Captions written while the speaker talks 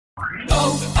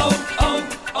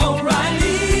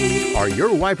O'Reilly. Are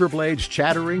your wiper blades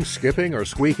chattering, skipping, or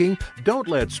squeaking? Don't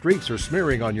let streaks or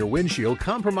smearing on your windshield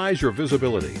compromise your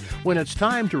visibility. When it's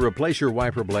time to replace your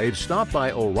wiper blades, stop by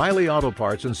O'Reilly Auto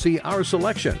Parts and see our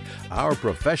selection. Our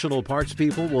professional parts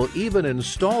people will even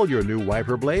install your new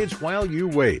wiper blades while you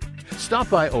wait. Stop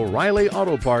by O'Reilly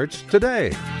Auto Parts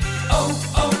today.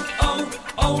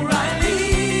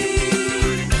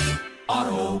 O'Reilly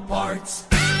Auto Parts.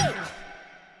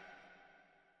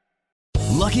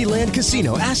 Lucky Land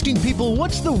Casino, asking people,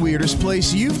 what's the weirdest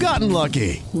place you've gotten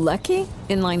lucky? Lucky?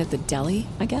 In line at the deli,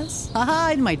 I guess?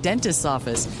 Aha, in my dentist's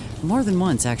office. More than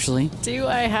once, actually. Do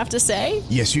I have to say?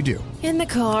 Yes, you do. In the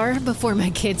car before my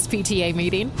kids' PTA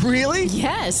meeting. Really?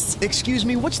 Yes. Excuse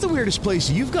me, what's the weirdest place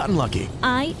you've gotten lucky?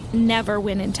 I never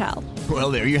win and tell.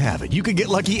 Well, there you have it. You can get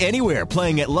lucky anywhere,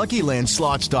 playing at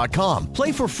LuckyLandSlots.com.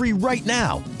 Play for free right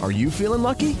now. Are you feeling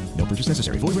lucky? No purchase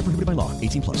necessary. Void where prohibited by law.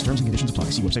 18+. Terms and conditions apply.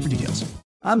 See website for details.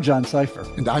 I'm John Cipher.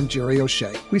 And I'm Jerry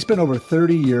O'Shea. We spent over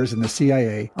 30 years in the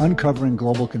CIA uncovering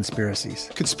global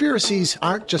conspiracies. Conspiracies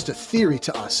aren't just a theory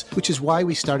to us, which is why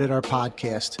we started our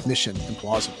podcast, Mission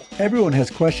Implausible. Everyone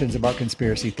has questions about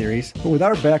conspiracy theories, but with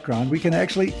our background, we can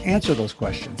actually answer those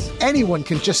questions. Anyone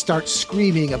can just start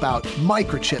screaming about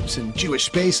microchips and Jewish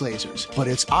space lasers, but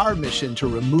it's our mission to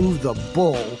remove the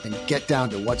bull and get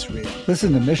down to what's real.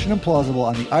 Listen to Mission Implausible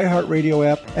on the iHeartRadio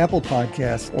app, Apple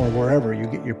Podcasts, or wherever you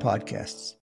get your podcasts.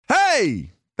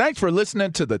 Hey, thanks for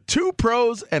listening to the Two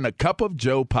Pros and a Cup of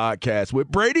Joe podcast with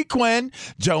Brady Quinn,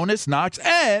 Jonas Knox,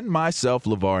 and myself,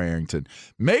 LaVar Arrington.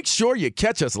 Make sure you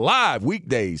catch us live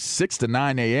weekdays 6 to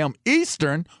 9 a.m.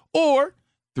 Eastern or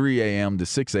 3 a.m. to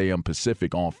 6 a.m.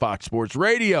 Pacific on Fox Sports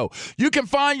Radio. You can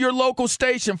find your local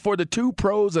station for the Two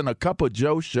Pros and a Cup of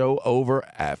Joe show over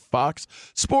at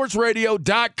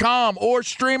foxsportsradio.com or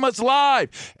stream us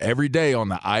live every day on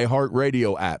the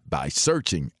iHeartRadio app by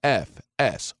searching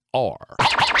FSR. Now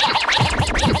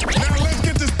let's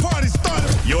get this party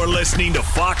started. You're listening to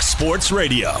Fox Sports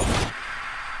Radio.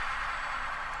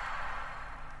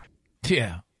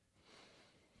 Yeah.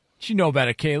 What you know about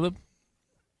it, Caleb?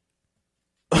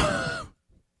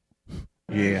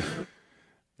 Yeah.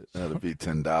 That'll be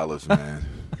 $10, man.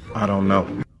 I don't know.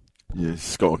 Yeah,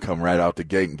 it's going to come right out the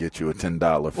gate and get you a $10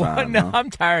 fine. Well, no, huh? I'm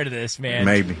tired of this, man.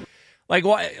 Maybe.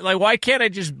 Why can't I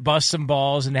just bust some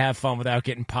balls and have fun without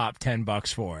getting popped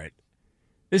 $10 for it?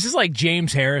 This is like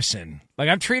James Harrison. Like,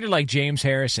 I'm treated like James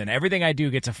Harrison. Everything I do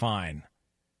gets a fine.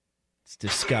 It's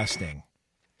disgusting.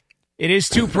 It is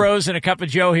Two Pros and a Cup of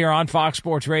Joe here on Fox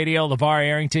Sports Radio. LaVar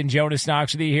Arrington, Jonas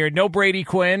Knox with you here. No Brady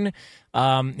Quinn.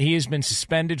 He has been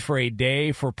suspended for a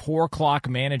day for poor clock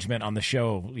management on the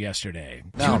show yesterday.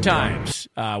 Two times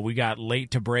we got late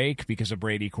to break because of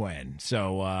Brady Quinn.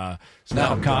 So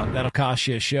that'll cost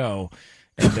you a show.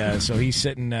 And so he's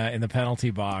sitting in the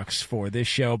penalty box for this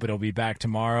show, but he'll be back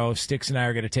tomorrow. Sticks and I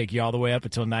are going to take you all the way up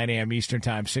until 9 a.m. Eastern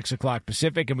Time, 6 o'clock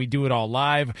Pacific, and we do it all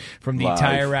live from the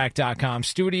TireRack.com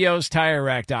studios.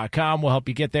 TireRack.com will help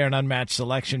you get there. An unmatched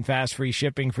selection, fast, free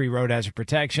shipping, free road hazard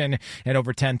protection, and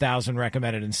over 10,000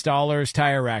 recommended installers.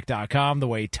 TireRack.com, the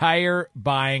way tire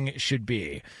buying should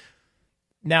be.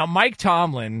 Now, Mike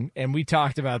Tomlin, and we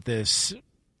talked about this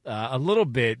a little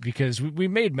bit because we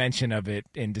made mention of it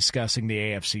in discussing the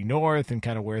AFC North and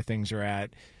kind of where things are at.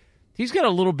 He's got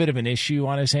a little bit of an issue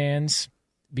on his hands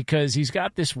because he's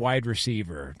got this wide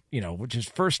receiver, which is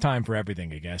first time for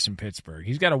everything, I guess, in Pittsburgh.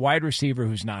 He's got a wide receiver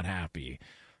who's not happy,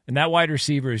 and that wide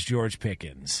receiver is George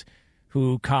Pickens,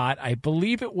 who caught, I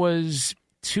believe it was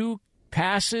 2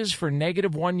 passes for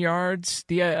 -1 yards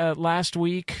last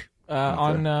week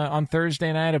on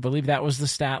Thursday night. I believe that was the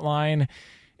stat line.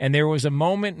 And there was a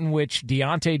moment in which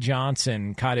Deontay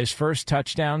Johnson caught his first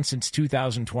touchdown since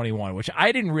 2021, which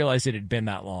I didn't realize it had been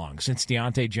that long since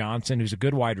Deontay Johnson, who's a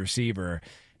good wide receiver,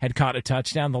 had caught a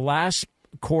touchdown. The last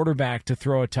quarterback to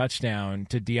throw a touchdown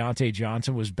to Deontay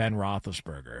Johnson was Ben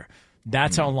Roethlisberger.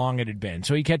 That's how long it had been.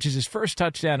 So he catches his first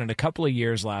touchdown in a couple of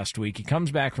years last week. He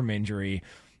comes back from injury.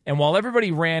 And while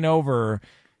everybody ran over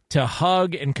to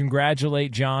hug and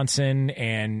congratulate Johnson,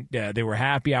 and they were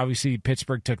happy. Obviously,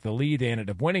 Pittsburgh took the lead. They ended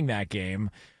up winning that game.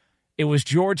 It was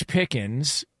George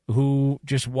Pickens who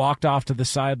just walked off to the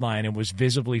sideline and was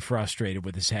visibly frustrated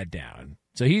with his head down.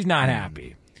 So he's not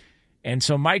happy. And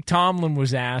so Mike Tomlin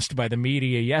was asked by the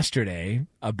media yesterday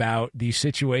about the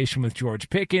situation with George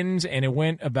Pickens, and it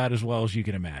went about as well as you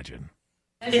can imagine.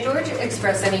 Did George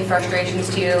express any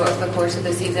frustrations to you over the course of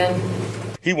the season?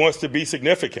 He wants to be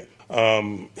significant.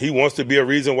 He wants to be a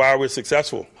reason why we're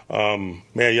successful. Man,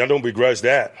 y'all don't begrudge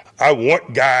that. I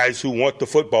want guys who want the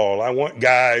football. I want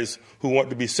guys who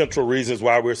want to be central reasons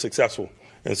why we're successful.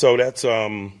 And so that's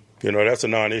That's a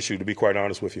non-issue, to be quite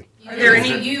honest with you. Are there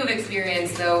any you have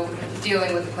experience, though,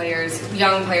 dealing with players,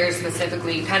 young players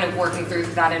specifically, kind of working through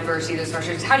that adversity, those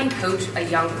frustrations? How do you coach a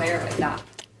young player like that?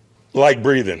 Like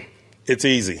breathing. It's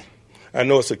easy. I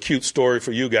know it's a cute story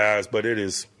for you guys, but it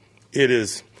is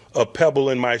a pebble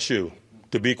in my shoe,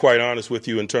 to be quite honest with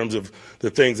you, in terms of the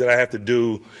things that I have to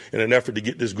do in an effort to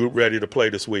get this group ready to play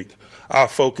this week. Our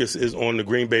focus is on the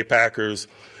Green Bay Packers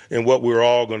and what we're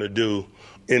all going to do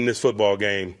in this football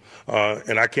game.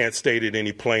 And I can't state it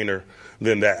any plainer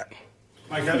than that.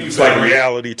 Mike, how do you it's like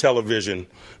reality television,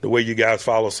 the way you guys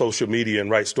follow social media and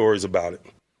write stories about it.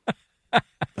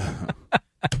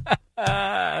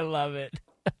 I love it.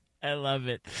 I love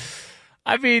it.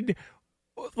 I mean,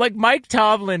 like, Mike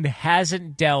Tomlin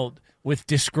hasn't dealt with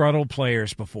disgruntled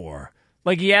players before.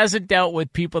 Like, he hasn't dealt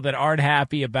with people that aren't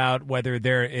happy about whether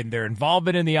they're in their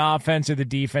involvement in the offense or the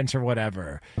defense or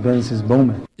whatever. This is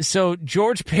booming. So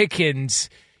George Pickens,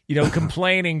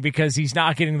 complaining because he's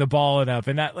not getting the ball enough,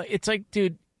 and that, it's like,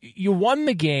 dude, you won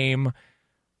the game.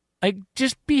 Like,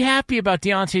 just be happy about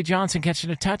Deontay Johnson catching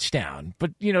a touchdown.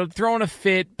 But, throwing a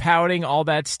fit, pouting, all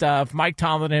that stuff. Mike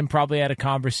Tomlin and him probably had a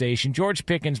conversation. George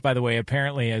Pickens, by the way,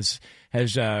 apparently has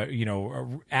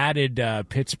added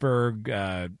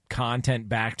Pittsburgh content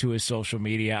back to his social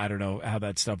media. I don't know how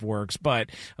that stuff works,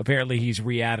 but apparently he's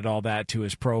re-added all that to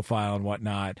his profile and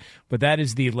whatnot. But that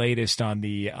is the latest on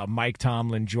the Mike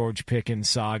Tomlin, George Pickens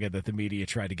saga that the media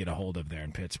tried to get a hold of there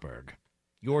in Pittsburgh.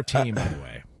 Your team, by the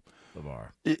way. LaVar.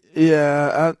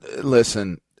 Yeah,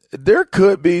 listen, there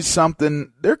could be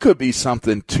something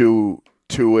to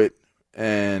it,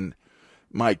 and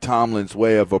Mike Tomlin's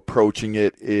way of approaching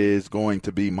it is going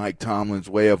to be Mike Tomlin's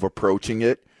way of approaching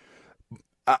it.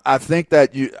 I think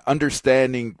that you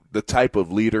understanding the type of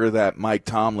leader that Mike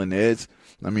Tomlin is.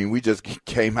 I mean, we just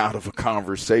came out of a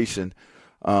conversation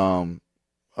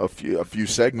a few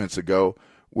segments ago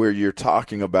where you're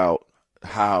talking about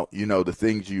how, the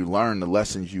things you learn, the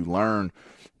lessons you learn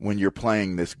when you're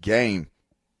playing this game,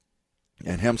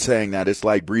 and him saying that it's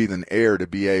like breathing air to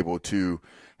be able to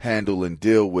handle and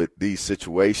deal with these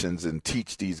situations and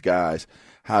teach these guys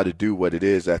how to do what it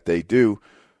is that they do.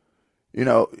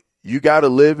 You got to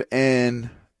live in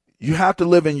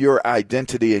your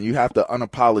identity, and you have to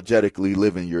unapologetically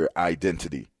live in your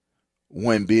identity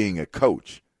when being a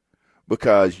coach.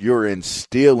 Because you're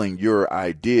instilling your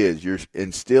ideas, you're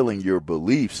instilling your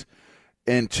beliefs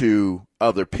into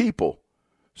other people.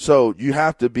 So you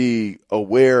have to be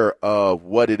aware of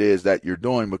what it is that you're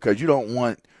doing, because you don't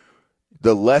want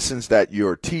the lessons that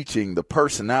you're teaching, the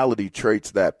personality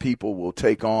traits that people will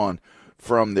take on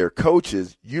from their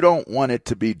coaches, you don't want it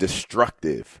to be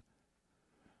destructive.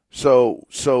 So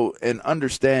in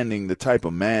understanding the type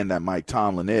of man that Mike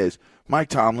Tomlin is, Mike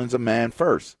Tomlin's a man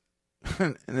first.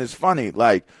 And it's funny,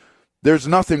 like, there's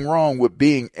nothing wrong with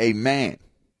being a man,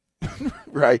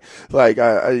 right? Like,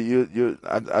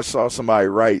 I saw somebody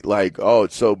write, like, oh,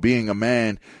 so being a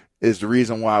man is the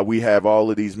reason why we have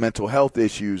all of these mental health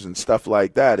issues and stuff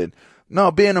like that. And no,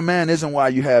 being a man isn't why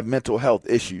you have mental health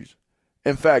issues.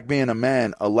 In fact, being a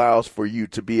man allows for you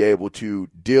to be able to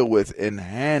deal with and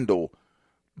handle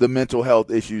the mental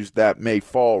health issues that may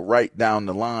fall right down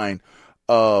the line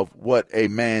of what a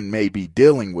man may be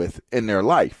dealing with in their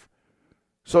life.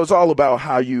 So it's all about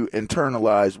how you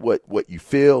internalize what you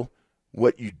feel,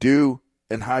 what you do,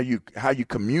 and how you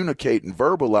communicate and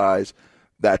verbalize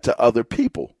that to other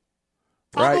people.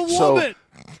 Right? I'm a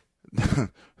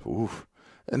woman.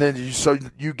 And then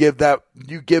you give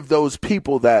those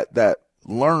people that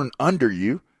learn under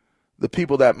you, the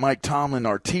people that Mike Tomlin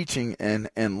are teaching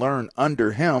and learn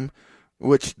under him,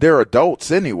 which they're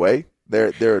adults anyway.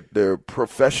 They're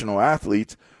professional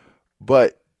athletes,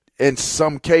 but in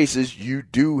some cases you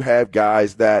do have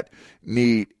guys that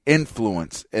need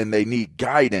influence and they need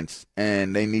guidance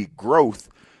and they need growth.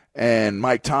 And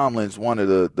Mike Tomlin's one of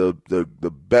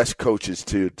the best coaches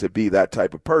to be that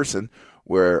type of person,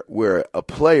 where a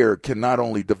player can not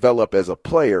only develop as a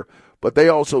player, but they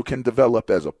also can develop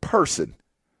as a person.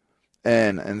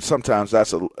 And sometimes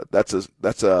that's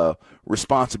a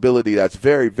responsibility that's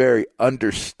very, very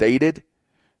understated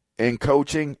in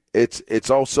coaching.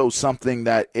 It's also something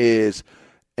that is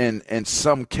in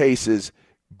some cases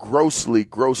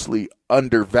grossly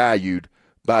undervalued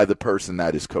by the person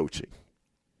that is coaching.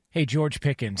 Hey, George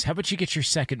Pickens, how about you get your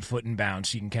second foot in bounds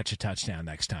so you can catch a touchdown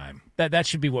next time? That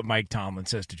should be what Mike Tomlin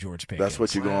says to George Pickens. That's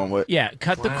what you're going with? Yeah,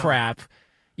 cut the crap.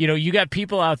 You got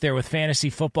people out there with fantasy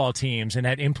football teams and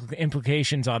had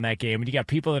implications on that game, and you got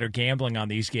people that are gambling on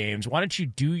these games. Why don't you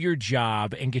do your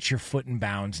job and get your foot in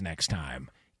bounds next time?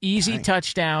 Easy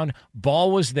touchdown.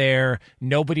 Ball was there.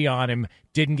 Nobody on him.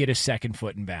 Didn't get his second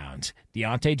foot in bounds.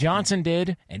 Deontay Johnson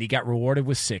did, and he got rewarded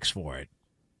with 6 for it.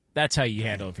 That's how you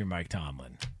handle it if you're Mike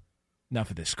Tomlin. Enough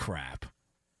of this crap.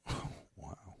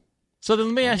 Wow. So then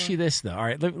let me ask you this, though. All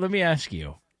right, let me ask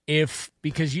you.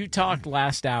 Because you talked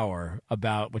last hour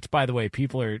about, which, by the way,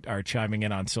 people are chiming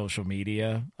in on social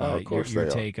media, of course your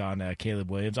take on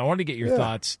Caleb Williams. I wanted to get your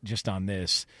thoughts just on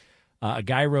this. A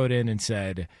guy wrote in and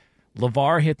said,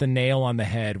 LaVar hit the nail on the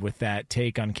head with that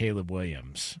take on Caleb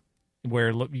Williams,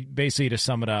 where basically, to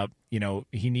sum it up,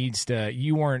 he needs to –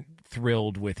 you weren't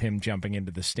thrilled with him jumping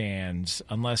into the stands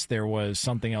unless there was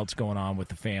something else going on with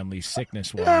the family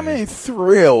sickness-wise. Yeah, I mean,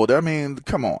 thrilled. I mean,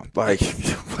 come on. Like,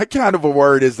 what kind of a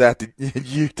word is that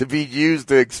to be used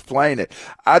to explain it?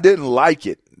 I didn't like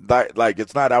it. Like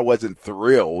it's not I wasn't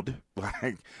thrilled.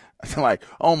 Like,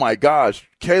 oh, my gosh,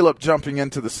 Caleb jumping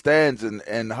into the stands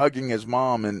and hugging his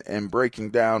mom and breaking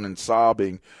down and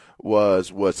sobbing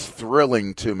was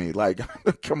thrilling to me. Like,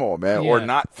 come on, man, or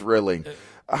not thrilling.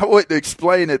 I wouldn't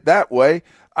explain it that way.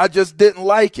 I just didn't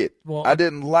like it. Well, I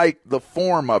didn't like the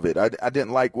form of it. I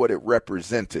didn't like what it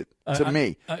represented to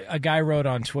me. A guy wrote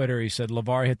on Twitter, he said,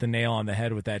 LaVar hit the nail on the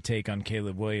head with that take on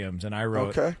Caleb Williams. And I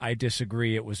wrote, I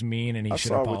disagree. It was mean, and he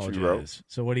should apologize.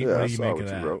 So what do you make of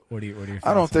that? What are your thoughts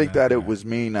I don't think that it was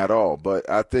mean at all, but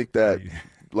I think that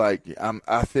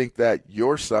I think that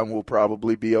your son will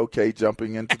probably be okay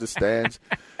jumping into the stands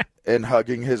and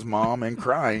hugging his mom and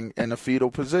crying in a fetal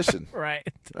position. Right.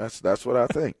 That's what I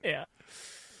think. Yeah.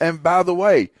 And by the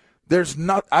way,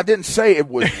 I didn't say it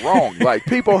was wrong. Like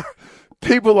people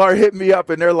are hitting me up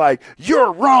and they're like,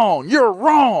 "You're wrong. You're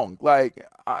wrong." Like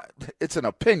it's an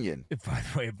opinion. By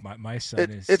the way, my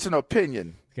son it's an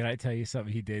opinion. Can I tell you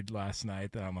something he did last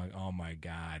night that I'm like, oh my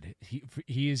God,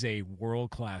 he is a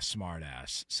world-class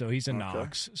smartass. So he's a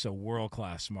Knox, so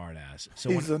world-class smartass. So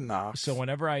he's a Knox. So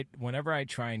whenever I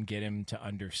try and get him to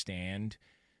understand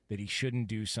that he shouldn't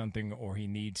do something or he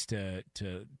needs to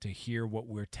hear what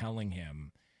we're telling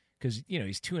him, because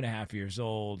he's 2.5 years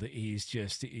old. He's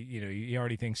just he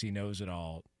already thinks he knows it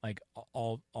all. Like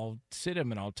I'll sit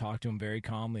him and I'll talk to him very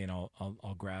calmly and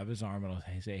I'll grab his arm and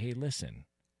I'll say, hey, listen.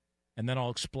 And then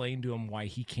I'll explain to him why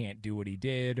he can't do what he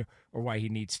did or why he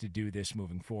needs to do this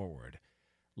moving forward.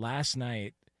 Last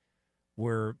night,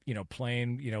 we're,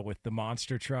 playing, with the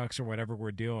monster trucks or whatever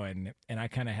we're doing, and I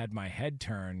kind of had my head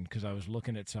turned because I was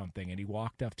looking at something, and he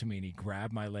walked up to me and he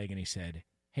grabbed my leg and he said,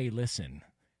 hey, listen.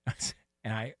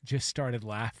 And I just started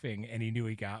laughing, and he knew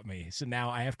he got me. So now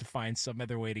I have to find some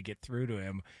other way to get through to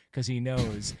him because he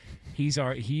knows he's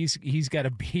got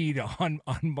a bead on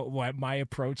my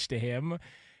approach to him.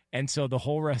 And so the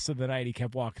whole rest of the night, he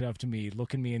kept walking up to me,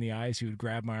 looking me in the eyes. He would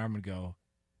grab my arm and go,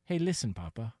 hey, listen,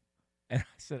 Papa. And I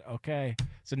said, okay.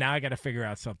 So now I got to figure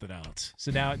out something else.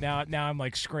 So now I'm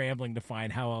like scrambling to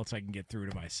find how else I can get through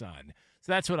to my son.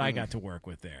 So that's what I got to work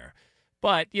with there.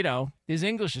 But, his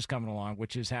English is coming along,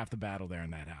 which is half the battle there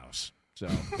in that house. So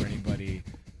for anybody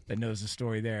that knows the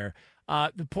story there.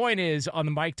 The point is, on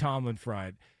the Mike Tomlin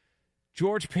front,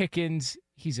 George Pickens,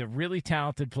 he's a really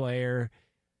talented player,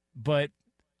 but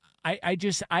I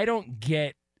don't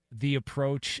get the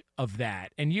approach of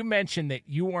that. And you mentioned that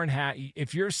you weren't happy.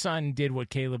 If your son did what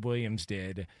Caleb Williams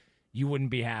did, you wouldn't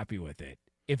be happy with it.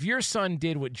 If your son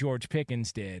did what George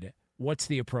Pickens did, what's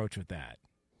the approach with that?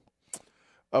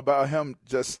 About him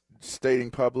just stating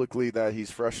publicly that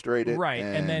he's frustrated. Right,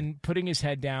 and then putting his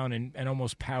head down and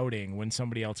almost pouting when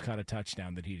somebody else caught a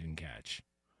touchdown that he didn't catch.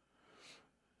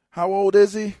 How old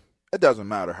is he? It doesn't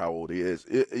matter how old he is.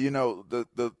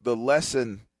 The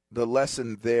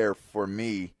lesson there for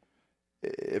me,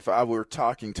 if I were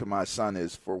talking to my son,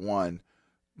 is, for one,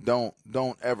 don't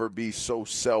ever be so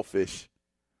selfish.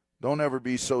 Don't ever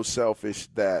be so selfish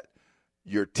that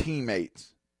your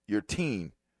teammates, your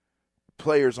team,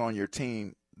 players on your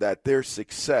team, that their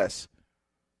success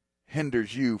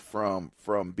hinders you from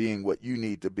being what you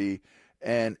need to be.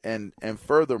 And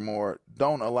furthermore,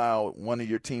 don't allow one of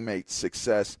your teammates'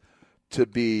 success to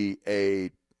be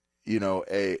a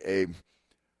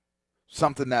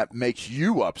something that makes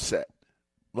you upset,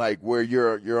 like where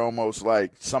you're almost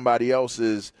like somebody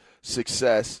else's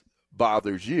success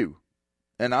bothers you.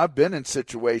 And I've been in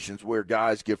situations where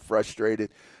guys get frustrated.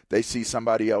 They see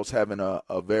somebody else having a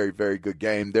very, very good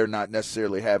game. They're not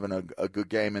necessarily having a good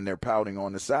game, and they're pouting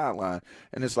on the sideline.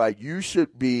 And it's like, you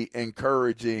should be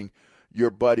encouraging your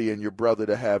buddy and your brother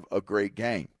to have a great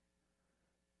game,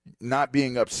 not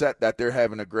being upset that they're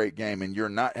having a great game and you're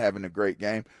not having a great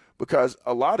game. Because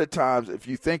a lot of times, if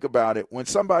you think about it, when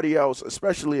somebody else,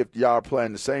 especially if y'all are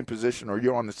playing the same position or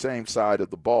you're on the same side of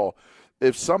the ball,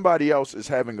 if somebody else is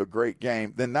having a great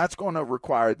game, then that's going to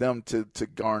require them to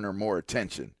garner more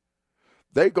attention.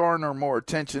 They garner more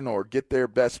attention or get their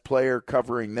best player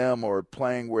covering them or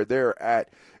playing where they're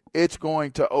at, it's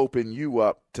going to open you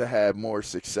up to have more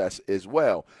success as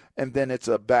well. And then it's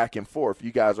a back and forth.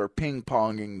 You guys are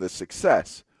ping-ponging the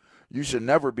success. You should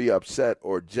never be upset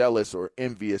or jealous or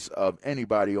envious of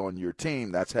anybody on your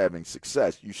team that's having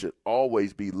success. You should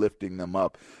always be lifting them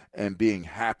up and being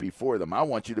happy for them. I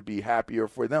want you to be happier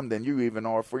for them than you even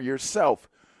are for yourself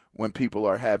when people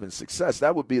are having success.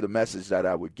 That would be the message that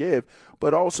I would give,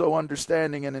 but also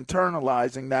understanding and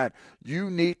internalizing that you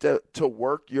need to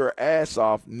work your ass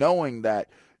off, knowing that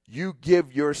you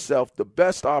give yourself the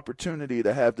best opportunity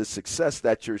to have the success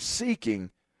that you're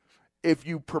seeking if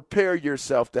you prepare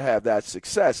yourself to have that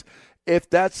success. If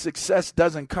that success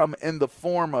doesn't come in the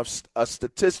form of a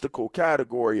statistical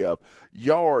category of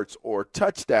yards or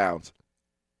touchdowns,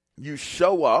 you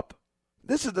show up.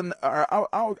 This is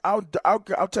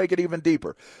I'll take it even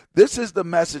deeper. This is the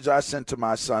message I sent to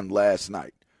my son last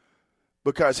night,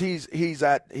 because he's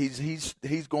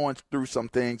going through some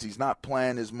things. He's not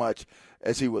playing as much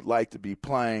as he would like to be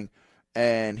playing,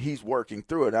 and he's working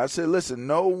through it. I said, listen,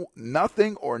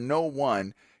 nothing or no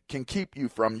one can keep you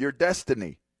from your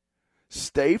destiny.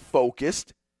 Stay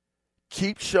focused,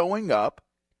 keep showing up,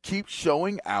 keep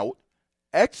showing out,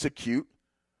 execute.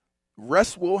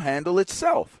 Rest will handle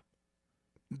itself.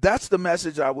 That's the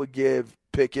message I would give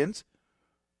Pickens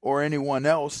or anyone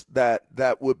else that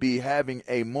would be having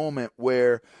a moment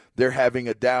where they're having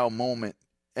a down moment.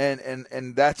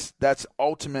 And that's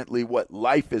ultimately what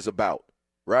life is about,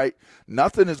 right?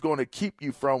 Nothing is going to keep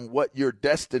you from what you're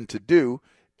destined to do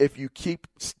if you keep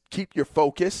your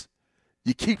focus,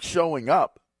 you keep showing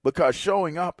up, because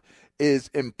showing up is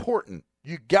important.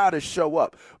 You got to show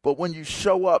up. But when you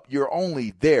show up, you're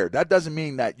only there. That doesn't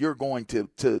mean that you're going to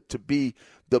be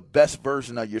the best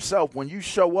version of yourself. When you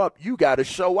show up, you got to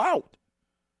show out.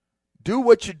 Do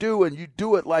what you do, and you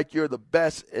do it like you're the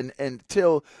best, and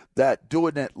until that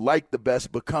doing it like the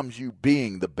best becomes you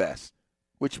being the best,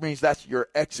 which means that's your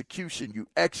execution. You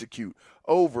execute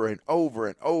over and over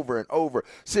and over and over.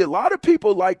 See, a lot of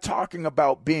people like talking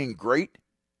about being great,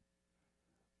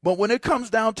 but when it comes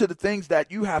down to the things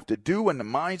that you have to do and the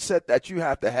mindset that you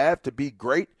have to be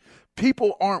great,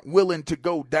 people aren't willing to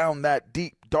go down that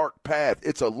deep, dark path.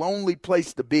 It's a lonely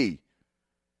place to be.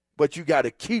 But you got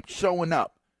to keep showing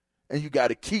up, and you got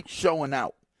to keep showing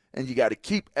out, and you got to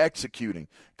keep executing,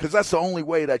 because that's the only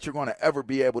way that you're going to ever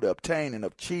be able to obtain and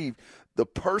achieve the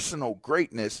personal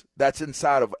greatness that's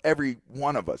inside of every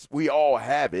one of us. We all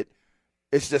have it.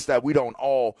 It's just that we don't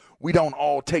all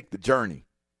take the journey.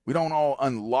 We don't all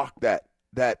unlock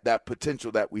that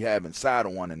potential that we have inside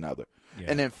of one another. Yeah.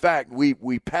 And in fact, we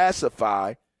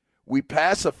pacify,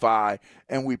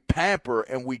 and we pamper,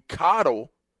 and we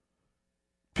coddle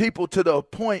people to the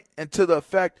point and to the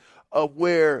effect of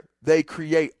where they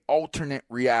create alternate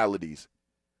realities.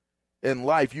 In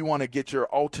life, you want to get your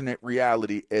alternate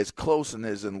reality as close and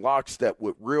as in lockstep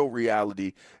with real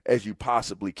reality as you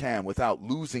possibly can, without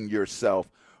losing yourself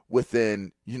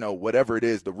within, whatever it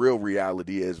is the real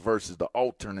reality is versus the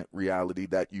alternate reality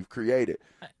that you've created.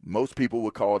 Most people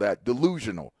would call that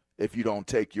delusional if you don't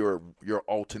take your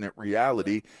alternate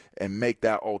reality and make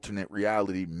that alternate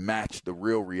reality match the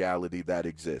real reality that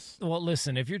exists. Well,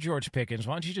 listen, if you're George Pickens,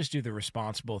 why don't you just do the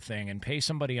responsible thing and pay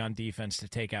somebody on defense to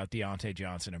take out Deontay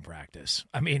Johnson in practice?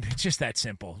 I mean, it's just that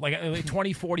simple. Like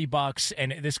 $20-$40,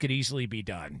 and this could easily be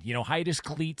done. Hide his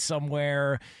cleats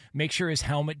somewhere, make sure his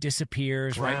helmet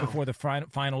disappears right before the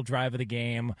final drive of the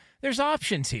game. There's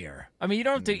options here. I mean, you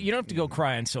don't have to go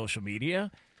cry on social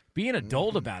media. Be an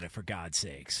adult about it, for God's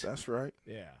sakes. That's right.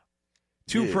 Yeah.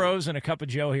 Two pros and a cup of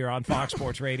Joe here on Fox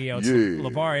Sports Radio. It's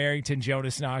LaVar Arrington,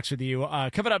 Jonas Knox with you.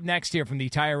 Coming up next here from the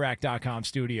TireRack.com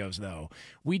studios, though,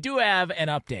 we do have an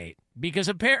update, because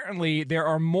apparently there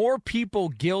are more people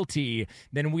guilty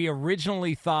than we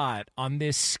originally thought on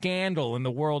this scandal in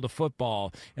the world of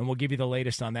football, and we'll give you the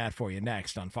latest on that for you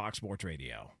next on Fox Sports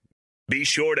Radio. Be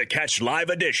sure to catch live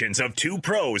editions of Two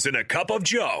Pros and a Cup of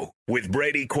Joe with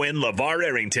Brady Quinn, LaVar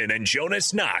Arrington, and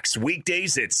Jonas Knox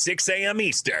weekdays at 6 a.m.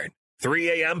 Eastern,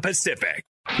 3 a.m. Pacific.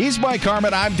 He's Mike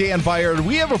Harmon. I'm Dan Byard.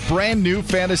 We have a brand new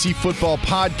fantasy football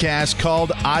podcast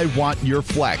called I Want Your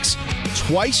Flex.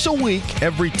 Twice a week,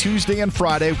 every Tuesday and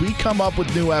Friday, we come up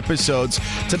with new episodes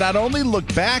to not only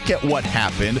look back at what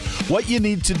happened, what you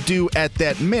need to do at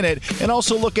that minute, and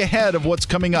also look ahead of what's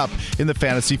coming up in the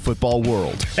fantasy football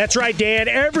world. That's right, Dan.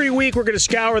 Every week we're going to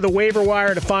scour the waiver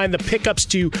wire to find the pickups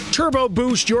to turbo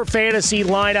boost your fantasy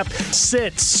lineup,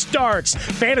 sits, starts,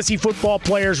 fantasy football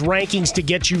players' rankings to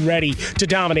get you ready to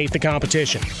dominate the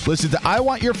competition. Listen to I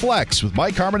Want Your Flex with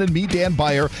Mike Harmon and me, Dan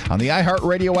Beyer, on the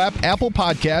iHeartRadio app, Apple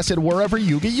Podcasts, and wherever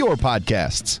you get your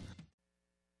podcasts.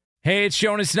 Hey, it's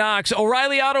Jonas Knox.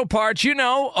 O'Reilly Auto Parts, you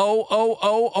know,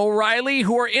 O'Reilly,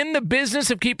 who are in the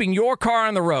business of keeping your car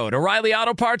on the road. O'Reilly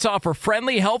Auto Parts offer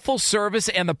friendly, helpful service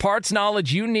and the parts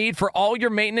knowledge you need for all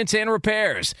your maintenance and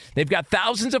repairs. They've got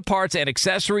thousands of parts and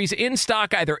accessories in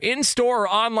stock, either in-store or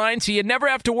online, so you never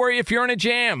have to worry if you're in a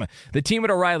jam. The team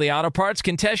at O'Reilly Auto Parts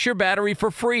can test your battery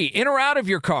for free, in or out of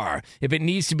your car. If it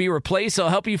needs to be replaced, they'll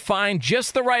help you find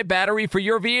just the right battery for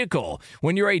your vehicle.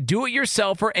 When you're a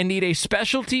do-it-yourselfer and need a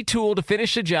specialty tool to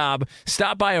finish the job,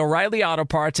 stop by O'Reilly Auto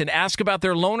Parts and ask about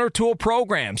their loaner tool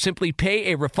program. Simply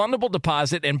pay a refundable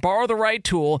deposit and borrow the right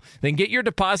tool, then get your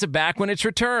deposit back when it's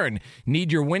returned. Need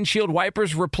your windshield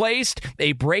wipers replaced,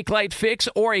 a brake light fix,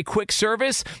 or a quick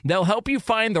service? They'll help you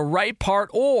find the right part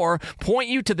or point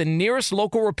you to the nearest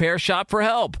local repair shop for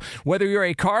help. Whether you're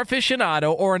a car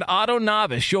aficionado or an auto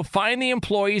novice, you'll find the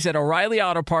employees at O'Reilly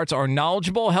Auto Parts are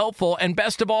knowledgeable, helpful, and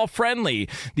best of all, friendly.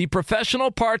 The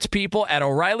professional parts people at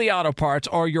O'Reilly Auto Parts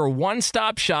are your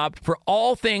one-stop shop for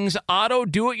all things auto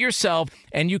do-it-yourself,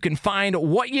 and you can find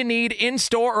what you need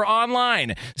in-store or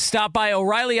online. Stop by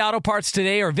O'Reilly Auto Parts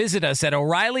today or visit us at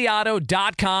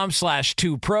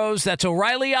O'ReillyAuto.com/2pros. That's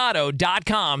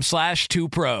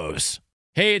O'ReillyAuto.com/2pros.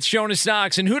 Hey, it's Jonas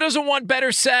Knox, and who doesn't want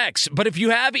better sex? But if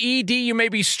you have ED, you may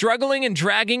be struggling and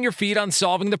dragging your feet on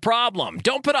solving the problem.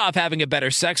 Don't put off having a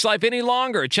better sex life any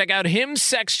longer. Check out Hims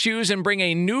Sex Chews and bring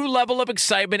a new level of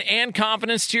excitement and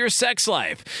confidence to your sex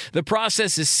life. The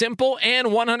process is simple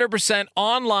and 100%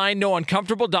 online, no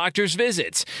uncomfortable doctor's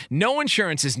visits. No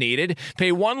insurance is needed.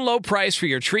 Pay one low price for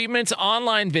your treatments,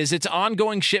 online visits,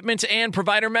 ongoing shipments, and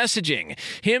provider messaging.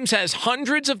 Hims has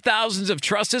hundreds of thousands of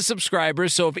trusted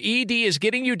subscribers, so if ED is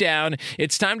getting you down,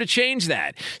 it's time to change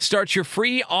that. Start your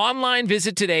free online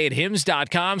visit today at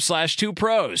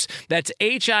hims.com/2pros. That's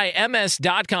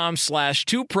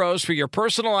HIMS.com/2pros for your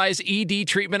personalized ED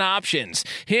treatment options.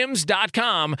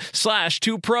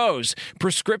 hims.com/2pros.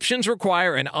 Prescriptions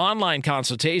require an online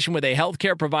consultation with a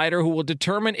healthcare provider who will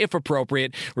determine if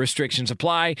appropriate. Restrictions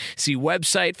apply. See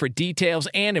website for details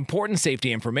and important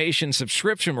safety information.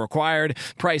 Subscription required.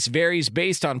 Price varies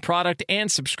based on product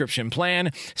and subscription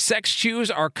plan. Sex chews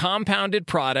are compounded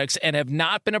products and have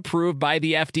not been approved by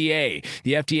the FDA.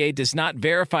 The FDA does not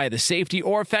verify the safety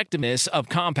or effectiveness of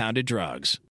compounded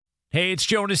drugs. Hey, it's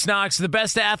Jonas Knox. The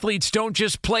best athletes don't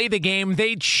just play the game,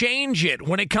 they change it.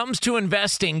 When it comes to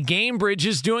investing, GameBridge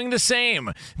is doing the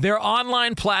same. Their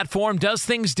online platform does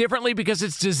things differently because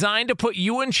it's designed to put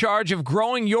you in charge of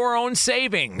growing your own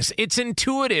savings. It's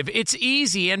intuitive, it's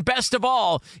easy, and best of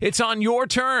all, it's on your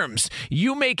terms.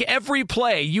 You make every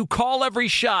play, you call every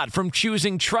shot, from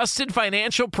choosing trusted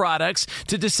financial products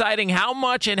to deciding how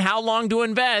much and how long to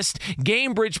invest.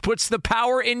 GameBridge puts the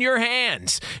power in your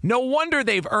hands. No wonder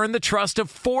they've earned the trust of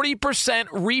 40%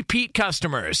 repeat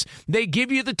customers. They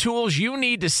give you the tools you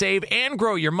need to save and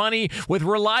grow your money with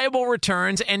reliable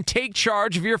returns and take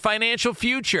charge of your financial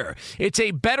future. It's a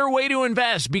better way to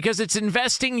invest because it's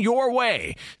investing your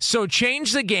way. So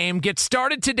change the game. Get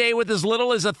started today with as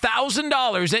little as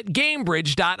 $1,000 at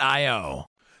GameBridge.io.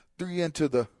 Three into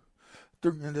the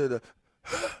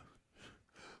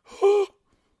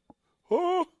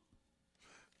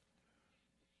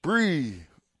breathe.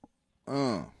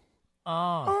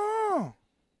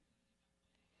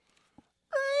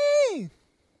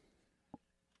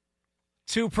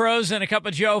 Two pros and a cup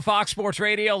of Joe, Fox Sports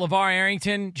Radio. LaVar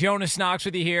Arrington, Jonas Knox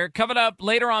with you here. Coming up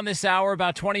later on this hour,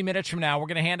 about 20 minutes from now, we're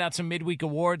going to hand out some midweek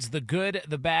awards, the good,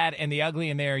 the bad, and the ugly,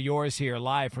 and they are yours here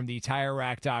live from the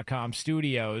TireRack.com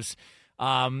studios.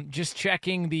 Just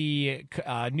checking the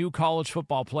new college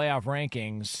football playoff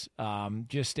rankings.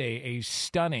 Just a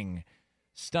stunning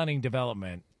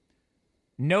development.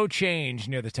 No change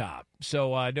near the top.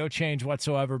 So no change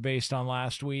whatsoever based on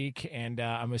last week, and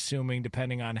I'm assuming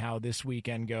depending on how this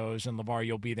weekend goes, and LaVar,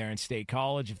 you'll be there in State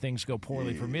College. If things go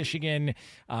poorly for Michigan,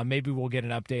 maybe we'll get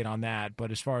an update on that. But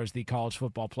as far as the college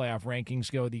football playoff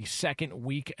rankings go, the second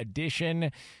week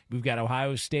edition, we've got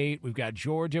Ohio State, we've got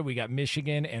Georgia, we got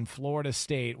Michigan, and Florida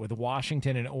State with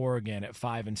Washington and Oregon at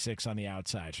 5 and 6 on the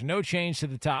outside. So no change to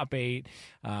the top 8,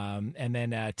 and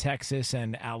then Texas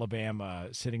and Alabama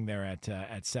sitting there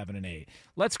at 7 and 8.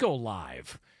 Let's go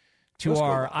live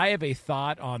to I have a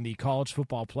thought on the college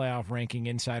football playoff ranking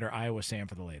insider Iowa Sam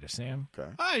for the latest. Sam? Okay.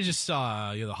 I just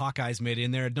saw the Hawkeyes made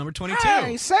in there at number 22.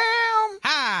 Hey, Sam!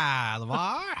 Hi,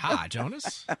 LaVar. Hi,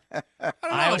 Jonas. I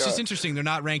don't know. It's just interesting. They're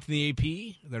not ranked in the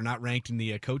AP. They're not ranked in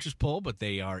the coaches poll, but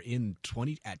they are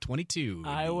at 22.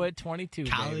 Iowa at 22,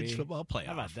 college football playoff.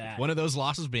 How about that? One of those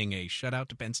losses being a shutout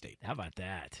to Penn State. How about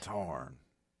that? Darn.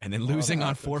 And then losing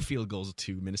on 4 field goals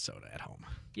to Minnesota at home.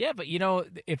 Yeah, but,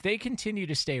 if they continue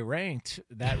to stay ranked,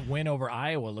 that win over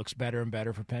Iowa looks better and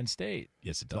better for Penn State.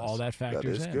 Yes, it does. So all that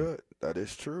factors in. That is good. That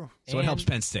is true. So it helps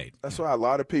Penn State. That's why a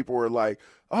lot of people were like,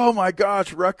 oh, my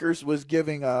gosh, Rutgers was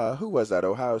giving, who was that,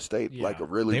 Ohio State, like a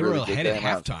really, they were really good ahead game.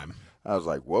 at halftime. I was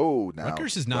like, whoa, now.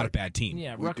 Rutgers is not a bad team.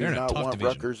 Yeah, We Rutgers do not want division.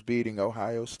 Rutgers beating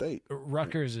Ohio State.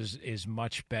 Rutgers is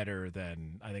much better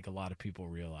than I think a lot of people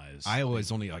realize. Iowa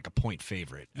is only like a point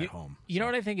favorite at home. You know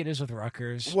what I think it is with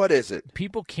Rutgers? What is it?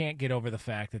 People can't get over the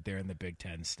fact that they're in the Big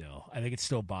Ten still. I think it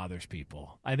still bothers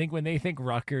people. I think when they think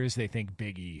Rutgers, they think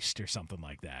Big East or something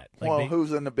like that.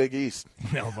 Who's in the Big East?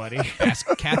 Nobody.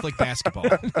 Catholic basketball.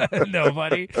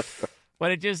 Nobody. But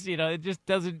it just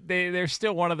doesn't. They're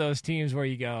still one of those teams where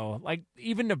you go, like,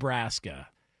 even Nebraska,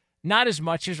 not as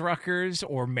much as Rutgers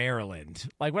or Maryland.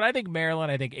 Like, when I think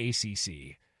Maryland, I think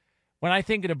ACC. When I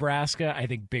think of Nebraska, I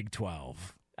think Big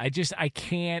 12. I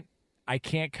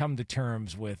can't come to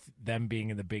terms with them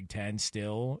being in the Big Ten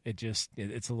still.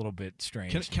 It's a little bit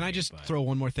strange. Can I just throw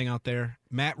one more thing out there?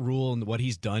 Matt Rule and what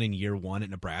he's done in year one at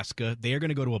Nebraska, they are going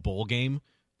to go to a bowl game.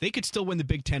 They could still win the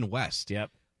Big Ten West. Yep.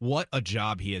 What a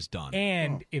job he has done.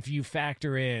 And if you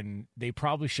factor in, they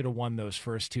probably should have won those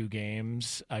first 2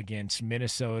 games against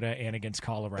Minnesota and against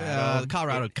Colorado.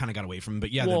 Colorado kind of got away from him, but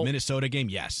the Minnesota game,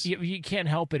 yes. You can't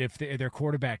help it if their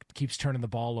quarterback keeps turning the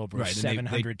ball over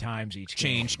 700 times each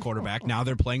game. Changed quarterback. Now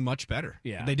they're playing much better.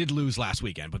 Yeah. They did lose last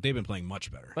weekend, but they've been playing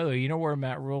much better. By the way, you know where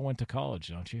Matt Rule went to college,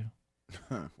 don't you?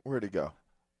 Where'd he go?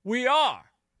 We are.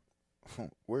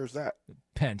 Where's that?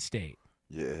 Penn State.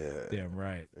 Yeah. Damn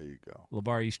right. There you go.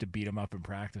 LaVar used to beat him up in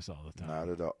practice all the time. Not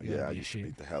at all. Yeah, I used to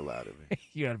beat the hell out of him.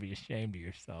 You got to be ashamed of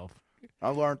yourself. I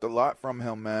learned a lot from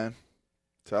him, man.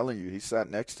 Telling you, he sat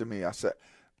next to me.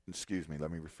 Excuse me, let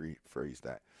me rephrase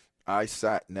that. I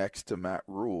sat next to Matt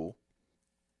Rule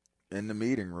in the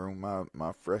meeting room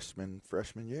my freshman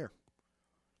year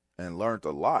and learned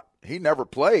a lot. He never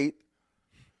played.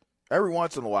 Every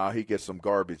once in a while, he gets some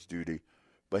garbage duty,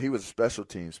 but he was a special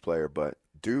teams player, but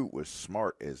dude was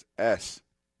smart as S,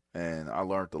 and I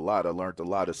learned a lot. I learned a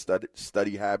lot of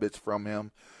study habits from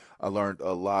him. I learned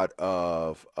a lot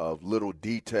of little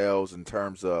details in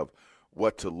terms of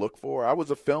what to look for. I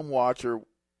was a film watcher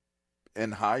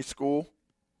in high school,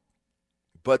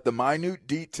 but the minute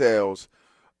details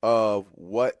of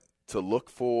what to look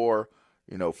for,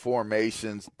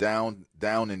 formations, down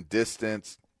and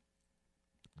distance,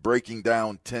 breaking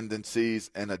down tendencies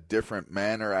in a different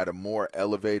manner at a more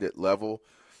elevated level.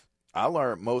 I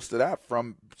learned most of that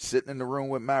from sitting in the room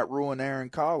with Matt Rule and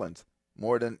Aaron Collins,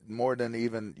 more than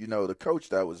even, the coach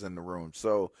that was in the room.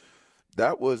 So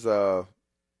that was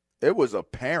it was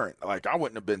apparent. Like, I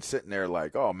wouldn't have been sitting there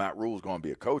like, oh, Matt Rule's going to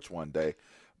be a coach one day.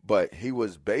 But he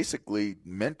was basically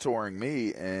mentoring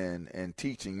me and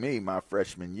teaching me my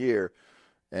freshman year,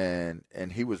 and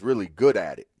he was really good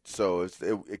at it. So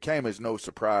it came as no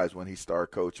surprise when he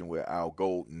started coaching with Al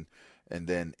Golden, and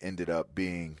then ended up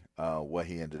being what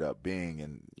he ended up being,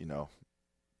 and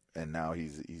now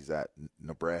he's at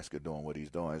Nebraska doing what he's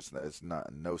doing. It's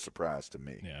no surprise to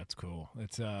me. Yeah, it's cool.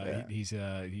 It's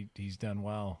he's done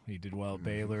well. He did well at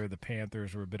Baylor. The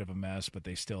Panthers were a bit of a mess, but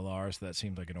they still are. So that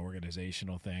seems like an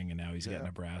organizational thing. And now he's got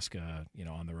Nebraska,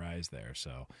 on the rise there.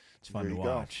 So it's fun to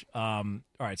watch. All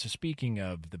right. So speaking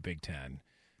of the Big Ten,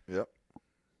 yep.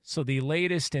 So the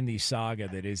latest in the saga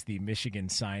that is the Michigan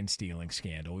sign stealing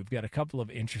scandal, we've got a couple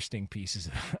of interesting pieces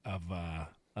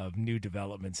of new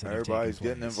developments. That Everybody's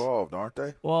getting involved, aren't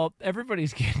they? Well,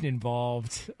 everybody's getting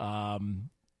involved,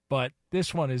 but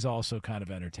this one is also kind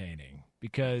of entertaining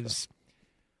because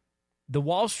the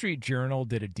Wall Street Journal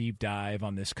did a deep dive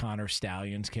on this Connor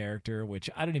Stallions character, which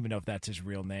I don't even know if that's his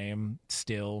real name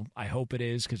still. I hope it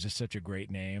is because it's such a great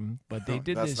name. But they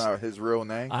did that's not his real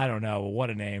name? I don't know. What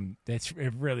a name. That's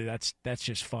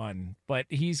just fun. But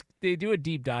they do a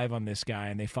deep dive on this guy,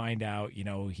 and they find out,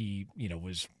 he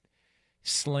was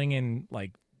slinging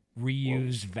like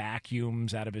reused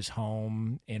vacuums out of his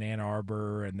home in Ann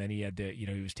Arbor, and then he had to,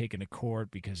 he was taken to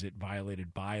court because it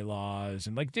violated bylaws,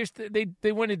 and like just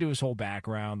they went into his whole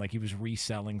background, like he was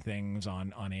reselling things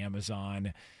on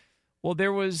Amazon. Well,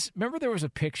 there was a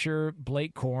picture,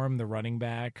 Blake Corum, the running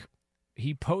back,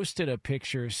 he posted a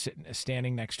picture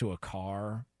standing next to a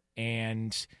car,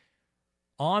 and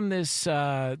on this,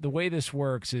 the way this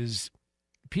works is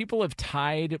people have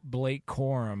tied Blake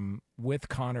Corum with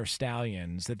Connor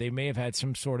Stallions, that they may have had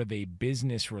some sort of a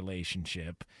business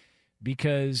relationship,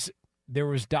 because there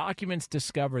was documents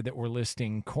discovered that were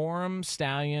listing Corum,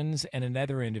 Stallions, and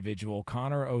another individual,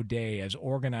 Connor O'Day, as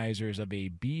organizers of a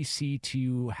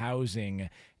BC2 Housing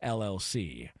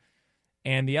LLC.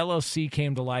 And the LLC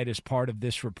came to light as part of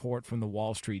this report from the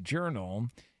Wall Street Journal,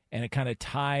 and it kind of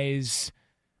ties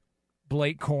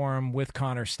Blake Corum with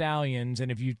Connor Stallions.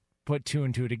 And if you put two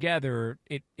and two together,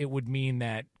 it would mean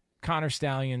that Connor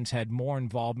Stallions had more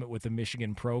involvement with the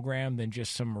Michigan program than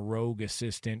just some rogue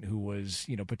assistant who was,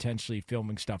 potentially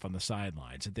filming stuff on the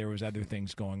sidelines, that there was other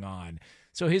things going on.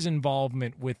 So his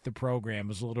involvement with the program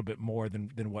was a little bit more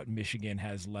than what Michigan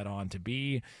has let on to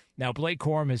be. Now, Blake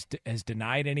Corum has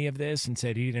denied any of this and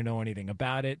said he didn't know anything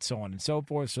about it, so on and so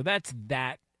forth. So that's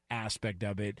that aspect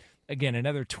of it. Again,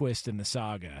 another twist in the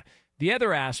saga. The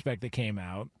other aspect that came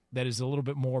out that is a little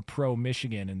bit more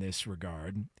pro-Michigan in this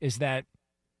regard is that,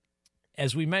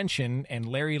 as we mentioned, and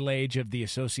Larry Lage of the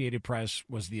Associated Press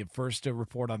was the first to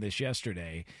report on this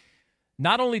yesterday,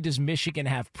 not only does Michigan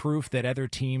have proof that other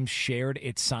teams shared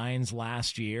its signs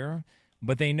last year,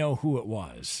 but they know who it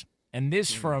was. And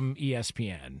this from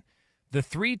ESPN. The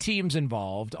three teams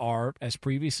involved are, as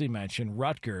previously mentioned,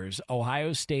 Rutgers,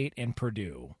 Ohio State, and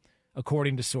Purdue,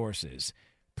 according to sources.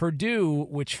 Purdue,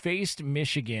 which faced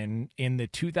Michigan in the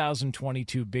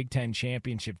 2022 Big Ten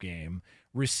championship game,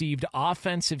 received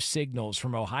offensive signals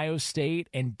from Ohio State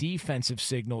and defensive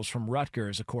signals from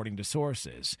Rutgers, according to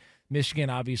sources. Michigan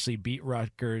obviously beat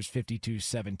Rutgers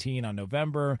 52-17 on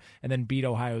November, and then beat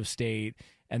Ohio State,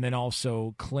 and then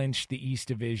also clinched the East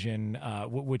Division,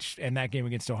 and that game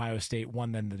against Ohio State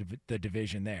won then the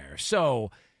division there.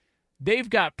 So they've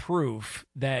got proof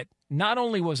that not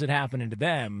only was it happening to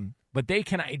them, but they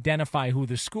can identify who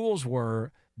the schools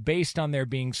were based on there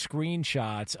being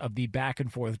screenshots of the back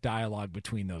and forth dialogue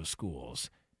between those schools.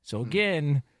 So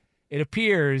again, it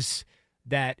appears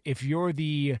that if you're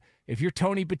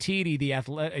Tony Petitti,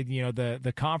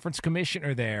 the conference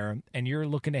commissioner there, and you're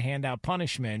looking to hand out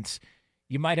punishments,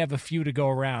 you might have a few to go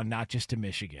around, not just to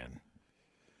Michigan.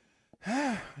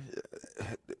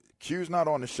 Q's not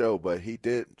on the show, but he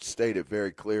did state it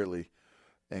very clearly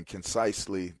and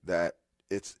concisely that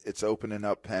it's opening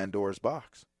up Pandora's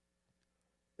box.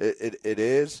 It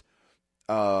is.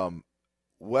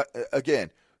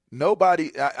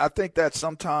 Nobody. I think that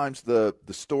sometimes the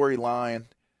storyline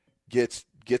gets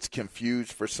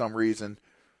confused for some reason.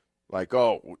 Like,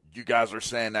 oh, you guys are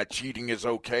saying that cheating is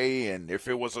okay, and if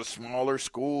it was a smaller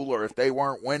school or if they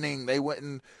weren't winning, they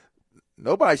wouldn't.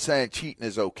 Nobody's saying cheating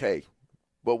is okay,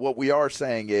 but what we are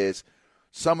saying is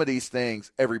some of these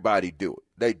things everybody do it.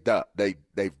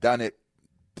 They've done it.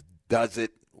 Does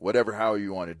it, whatever, how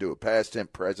you want to do it, past tense,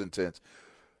 present tense,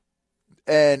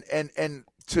 and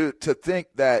to think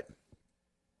that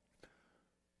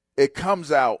it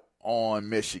comes out on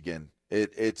Michigan,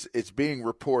 it's being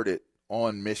reported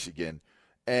on Michigan,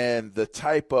 and the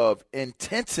type of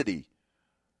intensity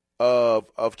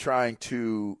of trying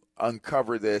to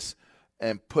uncover this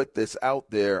and put this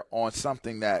out there on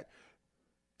something that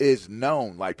is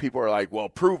known. Like, people are like, well,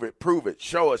 prove it,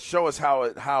 show us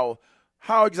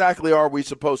how exactly are we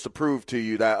supposed to prove to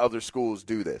you that other schools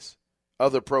do this,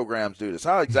 other programs do this?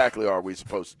 How exactly are we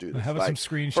supposed to do this? Have some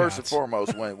screenshots. First and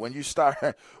foremost, when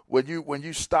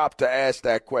you stop to ask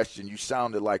that question, you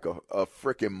sounded like a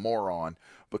freaking moron,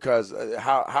 because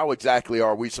how exactly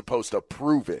are we supposed to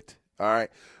prove it? All right,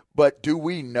 but do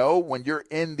we know, when you're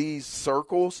in these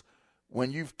circles,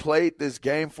 when you've played this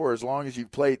game for as long as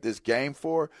you've played this game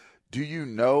for, do you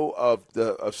know of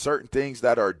certain things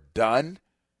that are done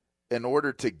in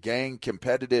order to gain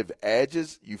competitive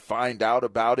edges? You find out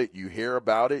about it. You hear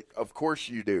about it. Of course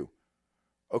you do.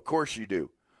 Of course you do.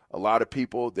 A lot of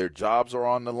people, their jobs are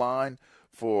on the line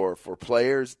for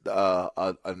players.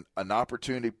 An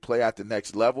opportunity to play at the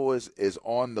next level is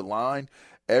on the line.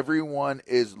 Everyone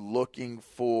is looking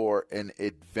for an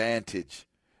advantage.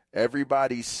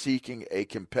 Everybody's seeking a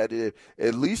competitive,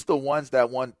 at least the ones that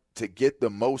want to get the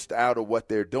most out of what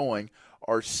they're doing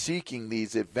are seeking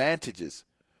these advantages.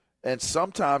 And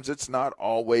sometimes it's not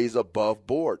always above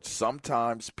board.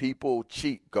 Sometimes people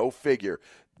cheat. Go figure.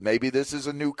 Maybe this is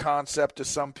a new concept to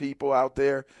some people out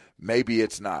there. Maybe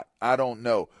it's not. I don't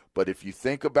know. But if you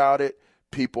think about it,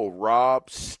 people rob,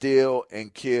 steal,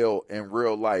 and kill in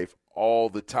real life all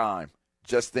the time,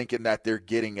 just thinking that they're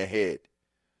getting ahead.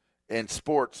 In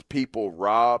sports, people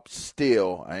rob,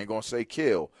 steal. I ain't going to say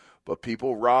kill, but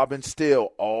people rob and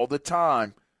steal all the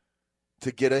time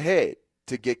to get ahead,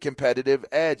 to get competitive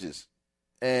edges.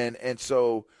 And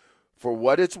so for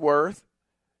what it's worth,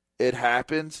 It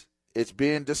happens. It's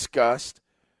being discussed.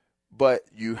 But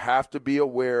you have to be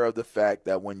aware of the fact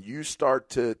that when you start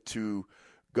to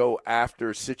go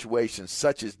after situations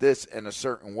such as this in a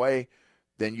certain way,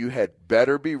 then you had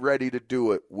better be ready to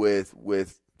do it with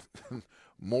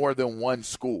more than one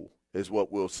school, is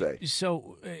what we'll say.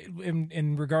 So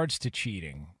in regards to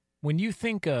cheating, when you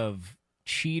think of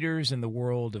cheaters in the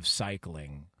world of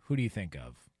cycling, who do you think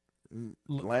of?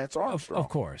 Lance Armstrong. Of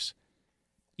course.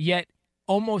 Yet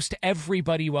almost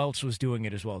everybody else was doing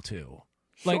it as well, too.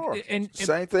 Sure.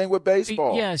 Same thing with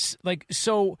baseball. Yes.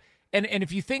 So, and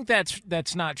if you think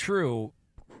that's not true,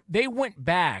 they went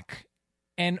back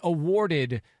and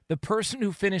awarded the person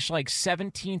who finished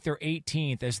 17th or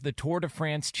 18th as the Tour de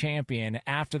France champion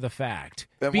after the fact.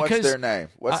 Then what's their name?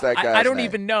 What's that guy's name? I don't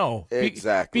even know.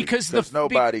 Exactly. Because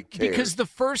nobody cares. Because the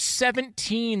first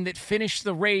 17 that finished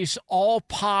the race all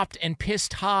popped and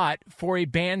pissed hot for a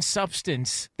banned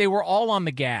substance. They were all on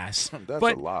the gas. That's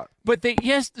a lot. But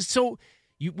so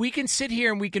we can sit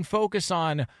here and we can focus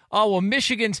on,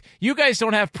 Michigan's, you guys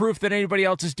don't have proof that anybody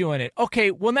else is doing it.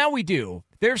 Okay, well, now we do.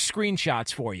 There's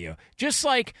screenshots for you. Just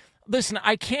like, listen,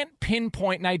 I can't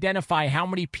pinpoint and identify how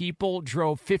many people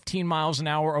drove 15 miles an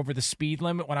hour over the speed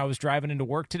limit when I was driving into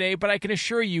work today, but I can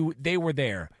assure you they were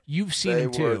there. You've seen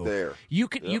them too. They were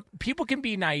there. People can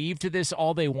be naive to this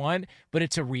all they want, but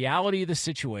it's a reality of the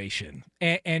situation.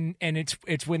 And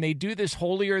it's when they do this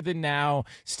holier than now,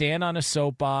 stand on a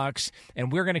soapbox,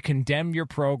 and we're going to condemn your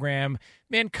program.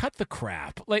 Man, cut the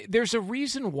crap. There's a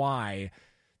reason why,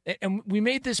 and we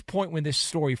made this point when this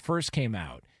story first came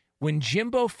out. When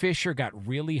Jimbo Fisher got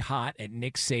really hot at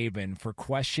Nick Saban for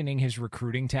questioning his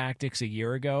recruiting tactics a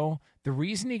year ago, the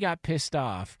reason he got pissed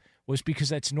off was because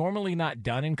that's normally not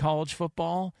done in college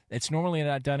football. It's normally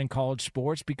not done in college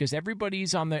sports because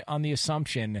everybody's on the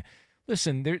assumption,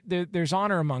 listen, there's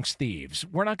honor amongst thieves.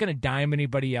 We're not going to dime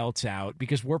anybody else out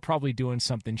because we're probably doing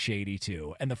something shady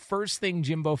too. And the first thing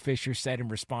Jimbo Fisher said in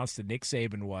response to Nick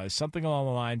Saban was something along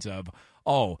the lines of,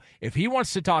 if he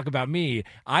wants to talk about me,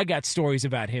 I got stories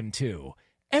about him too.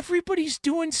 Everybody's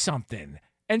doing something.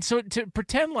 And so to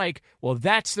pretend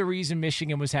that's the reason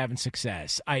Michigan was having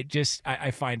success,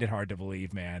 I find it hard to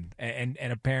believe, man. And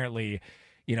apparently,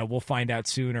 we'll find out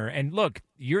sooner. And look,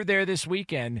 you're there this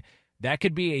weekend. That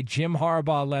could be a Jim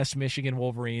Harbaugh-less Michigan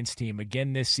Wolverines team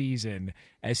again this season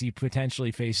as he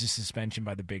potentially faces suspension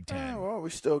by the Big Ten. Yeah, well,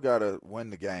 we still got to win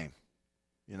the game.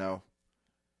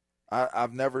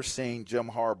 I've never seen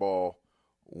Jim Harbaugh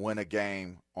win a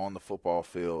game on the football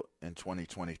field in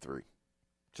 2023.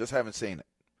 Just haven't seen it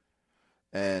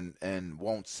and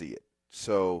won't see it.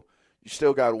 So you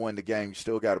still got to win the game. You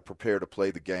still got to prepare to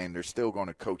play the game. They're still going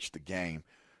to coach the game.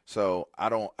 So I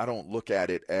don't look at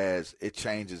it as it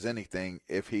changes anything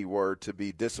if he were to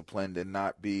be disciplined and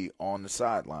not be on the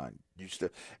sideline.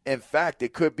 In fact,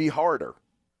 it could be harder.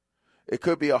 It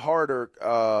could be a harder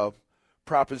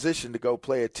proposition to go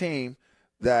play a team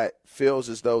that feels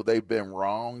as though they've been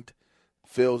wronged,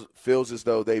 feels as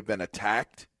though they've been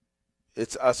attacked.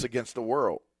 It's us against the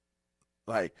world.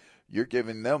 You're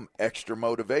giving them extra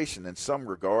motivation in some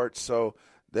regards. So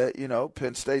that,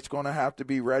 Penn State's going to have to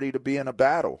be ready to be in a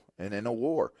battle and in a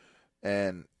war.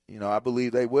 And, I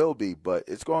believe they will be. But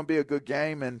it's going to be a good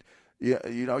game. And,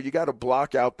 you got to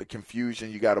block out the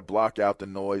confusion. You got to block out the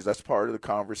noise. That's part of the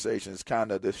conversation. It's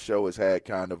kind of, this show has had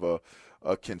kind of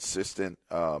a consistent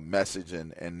message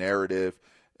and narrative.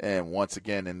 And once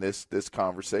again, in this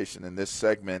conversation, in this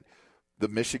segment, the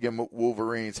Michigan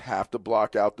Wolverines have to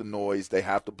block out the noise. They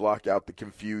have to block out the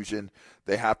confusion.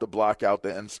 They have to block out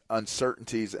the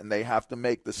uncertainties, and they have to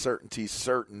make the certainties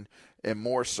certain and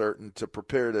more certain to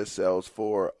prepare themselves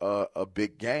for a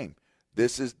big game.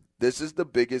 This is the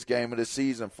biggest game of the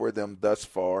season for them thus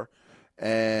far,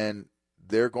 and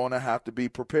they're going to have to be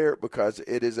prepared because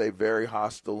it is a very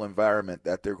hostile environment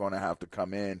that they're going to have to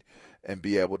come in and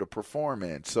be able to perform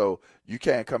in. So you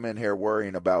can't come in here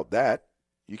worrying about that.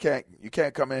 You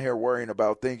can't come in here worrying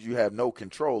about things you have no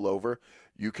control over.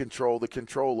 You control the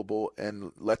controllable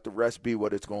and let the rest be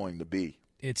what it's going to be.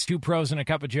 It's Two Pros and a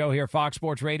Cup of Joe here, Fox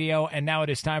Sports Radio, and now it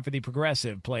is time for the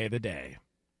Progressive Play of the Day.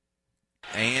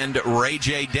 And Ray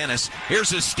J. Dennis.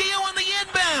 Here's a steal on the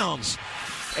inbounds.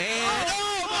 And,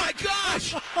 oh my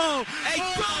gosh! A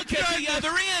dunk at the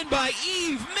other end by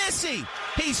Yves Missy.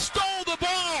 He stole the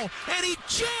ball, and he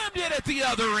jammed it at the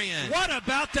other end. What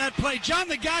about that play? John,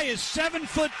 the guy is 7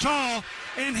 foot tall,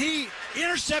 and he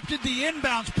intercepted the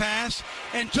inbounds pass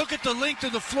and took it the length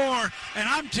of the floor, and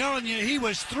I'm telling you, he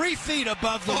was 3 feet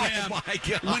above the rim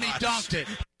when he dunked it.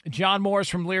 John Morris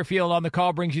from Learfield on the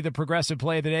call brings you the Progressive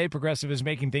play of the day. Progressive is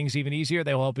making things even easier.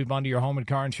 They will help you bundle your home and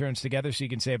car insurance together so you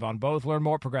can save on both. Learn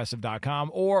more at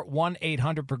Progressive.com or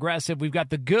 1-800-PROGRESSIVE. We've got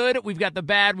the good, we've got the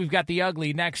bad, we've got the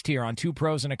ugly next here on Two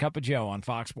Pros and a Cup of Joe on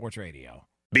Fox Sports Radio.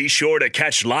 Be sure to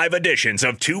catch live editions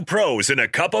of Two Pros and a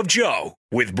Cup of Joe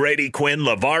with Brady Quinn,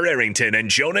 LaVar Arrington, and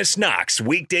Jonas Knox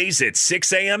weekdays at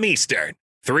 6 a.m. Eastern,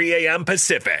 3 a.m.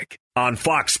 Pacific on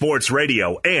Fox Sports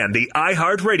Radio and the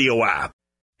iHeartRadio app.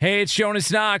 Hey, it's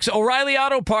Jonas Knox. O'Reilly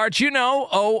Auto Parts, you know,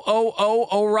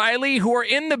 O'Reilly, who are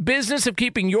in the business of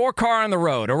keeping your car on the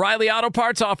road. O'Reilly Auto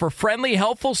Parts offer friendly,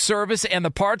 helpful service and the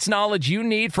parts knowledge you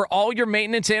need for all your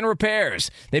maintenance and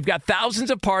repairs. They've got thousands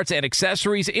of parts and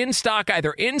accessories in stock,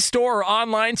 either in-store or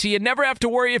online, so you never have to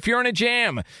worry if you're in a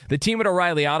jam. The team at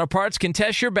O'Reilly Auto Parts can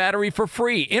test your battery for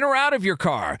free, in or out of your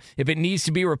car. If it needs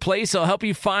to be replaced, they'll help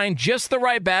you find just the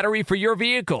right battery for your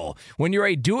vehicle. When you're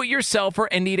a do-it-yourselfer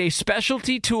and need a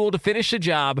specialty tool to finish the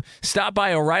job, stop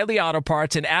by O'Reilly Auto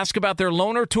Parts and ask about their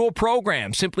loaner tool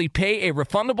program. Simply pay a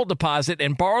refundable deposit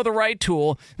and borrow the right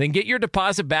tool, then get your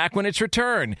deposit back when it's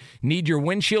returned. Need your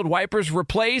windshield wipers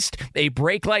replaced, a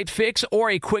brake light fix, or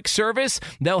a quick service?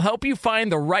 They'll help you find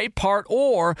the right part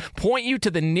or point you to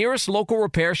the nearest local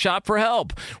repair shop for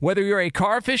help. Whether you're a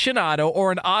car aficionado or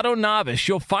an auto novice,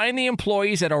 you'll find the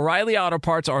employees at O'Reilly Auto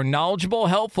Parts are knowledgeable,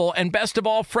 helpful, and best of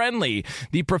all, friendly.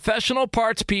 The professional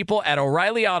parts people at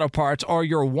O'Reilly Auto Parts are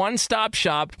your one-stop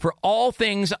shop for all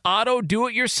things auto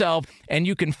do-it-yourself, and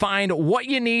you can find what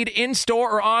you need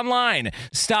in-store or online.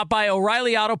 Stop by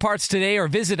O'Reilly Auto Parts today or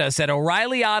visit us at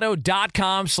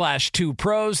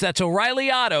O'ReillyAuto.com/2pros. That's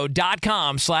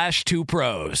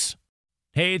O'ReillyAuto.com/2pros.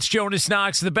 Hey, it's Jonas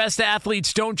Knox. The best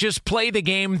athletes don't just play the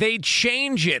game, they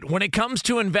change it. When it comes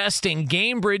to investing,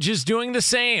 GameBridge is doing the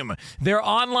same. Their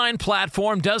online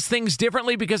platform does things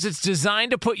differently because it's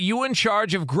designed to put you in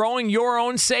charge of growing your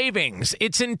own savings.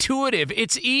 It's intuitive,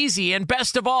 it's easy, and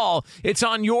best of all, it's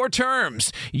on your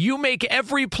terms. You make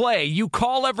every play, you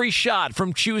call every shot,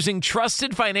 from choosing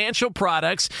trusted financial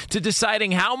products to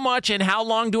deciding how much and how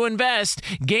long to invest.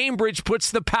 GameBridge puts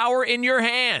the power in your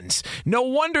hands. No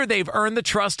wonder they've earned the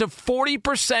trust of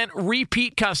 40%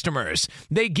 repeat customers.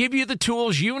 They give you the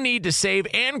tools you need to save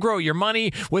and grow your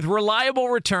money with reliable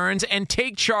returns and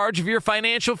take charge of your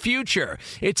financial future.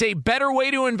 It's a better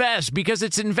way to invest because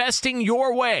it's investing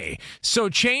your way. So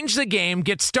change the game.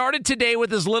 Get started today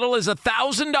with as little as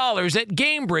 $1,000 at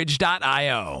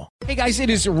GameBridge.io. Hey guys, it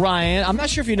is Ryan. I'm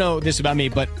not sure if you know this about me,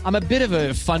 but I'm a bit of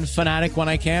a fun fanatic when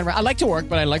I can. I like to work,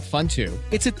 but I like fun too.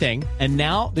 It's a thing. And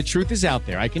now the truth is out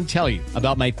there. I can tell you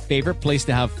about my favorite place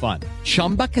to have fun.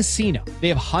 Chumba Casino. They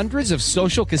have hundreds of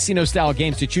social casino style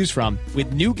games to choose from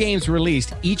with new games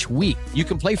released each week. You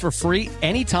can play for free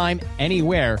anytime,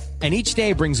 anywhere. And each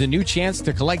day brings a new chance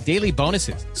to collect daily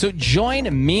bonuses. So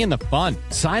join me in the fun.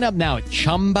 Sign up now at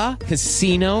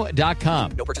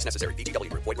ChumbaCasino.com. No purchase necessary. VGW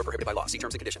Group. Void where prohibited by law. See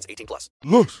terms and conditions. 18+.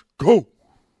 Let's go.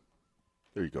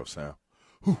 There you go, Sam.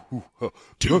 Let's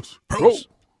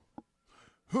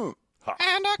go.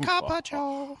 And a cup of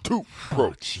Joe. Two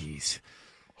pros. Jeez.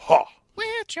 Ha.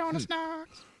 With Jonas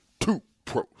Knox. Two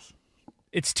pros.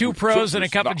 It's Two Pros and a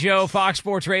Cup of Joe, Fox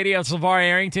Sports Radio. It's LaVar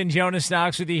Arrington, Jonas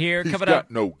Knox with you here. He's coming got up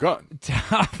no gun.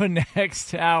 Top of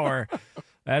next hour.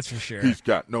 That's for sure. He's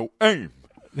got no aim.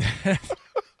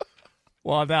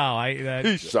 Well, no.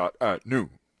 He shot at noon.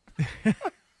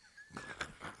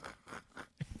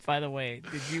 By the way,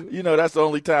 did you... You know, that's the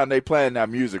only time they playing that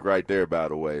music right there, by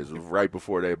the way, is right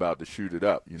before they about to shoot it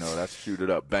up. You know, that's shoot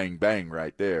it up, bang, bang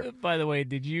right there. By the way,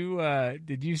 did you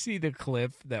see the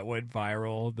clip that went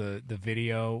viral, the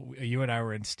video? You and I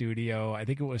were in studio. I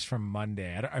think it was from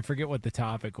Monday. I forget what the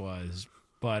topic was.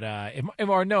 But, it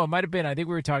might have been, I think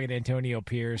we were talking to Antonio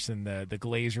Pierce and the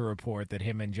Glazer report that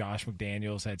him and Josh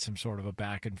McDaniels had some sort of a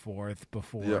back and forth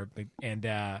before. Yep.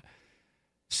 And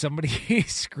somebody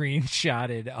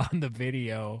screenshotted on the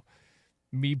video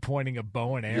me pointing a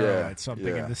bow and arrow at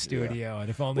something in the studio. And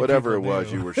if only whatever people it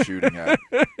was knew. you were shooting at.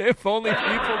 If only people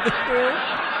knew.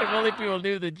 If only people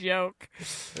knew the joke.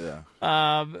 Yeah.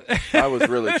 I was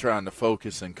really trying to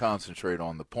focus and concentrate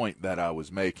on the point that I was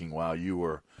making while you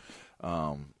were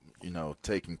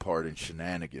taking part in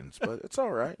shenanigans, but it's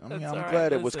all right. I mean, I'm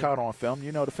glad it was caught on film.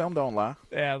 You know, the film don't lie.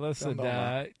 Yeah, listen,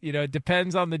 it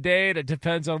depends on the day, and it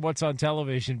depends on what's on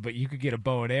television, but you could get a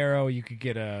bow and arrow, you could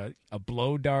get a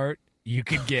blow dart, you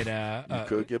could get you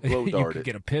could get blow darted. You could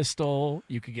get a pistol,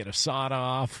 you could get a sawed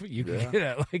off, you could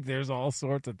get there's all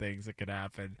sorts of things that could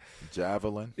happen.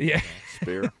 Javelin, yeah,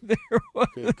 spear.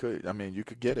 I mean, you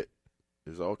could get it.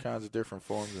 There's all kinds of different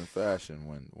forms and fashion.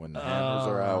 When the hammers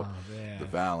are out, the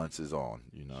balance is on.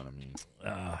 You know what I mean?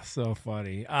 So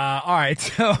funny. All right.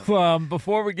 So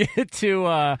before we get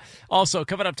to also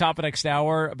coming up top of next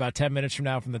hour, about 10 minutes from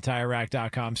now from the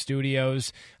TireRack.com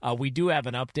studios, we do have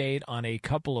an update on a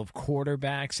couple of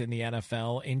quarterbacks in the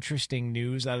NFL. Interesting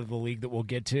news out of the league that we'll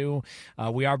get to.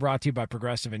 We are brought to you by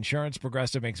Progressive Insurance.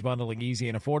 Progressive makes bundling easy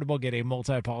and affordable. Get a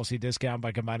multi-policy discount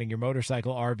by combining your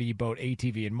motorcycle, RV, boat,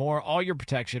 ATV, and more. All your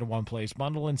protection in one place.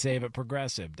 Bundle and save at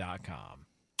Progressive.com.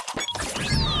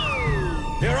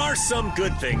 There are some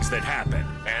good things that happen,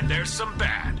 and there's some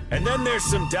bad, and then there's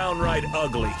some downright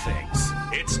ugly things.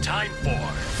 It's time for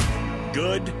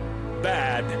Good,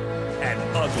 Bad, and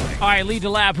Ugly. All right, Lee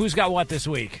DeLapp, who's got what this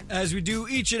week? As we do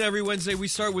each and every Wednesday, we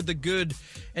start with the good,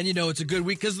 and it's a good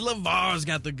week because LaVar's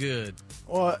got the good.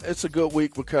 Well, it's a good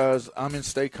week because I'm in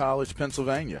State College,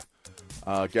 Pennsylvania.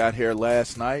 Got here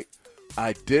last night.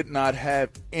 I did not have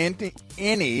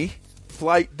any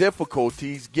flight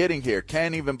difficulties getting here.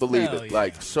 Can't even believe it.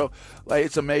 Yeah.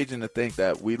 It's amazing to think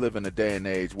that we live in a day and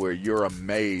age where you're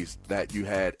amazed that you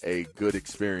had a good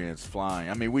experience flying.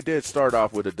 I mean, we did start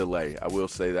off with a delay, I will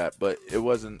say that, but it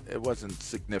wasn't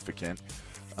significant.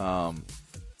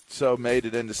 So made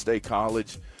it into State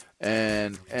College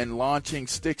and launching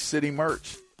Stick City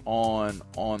merch on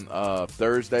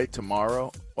Thursday,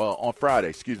 tomorrow. Well, on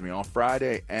Friday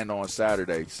and on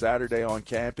Saturday. Saturday on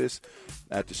campus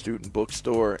at the student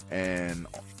bookstore, and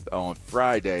on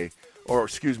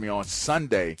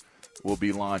Sunday, we'll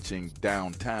be launching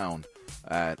downtown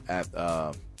at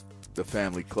the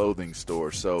family clothing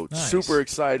store. So nice. Super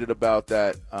excited about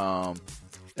that,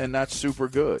 and that's super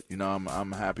good.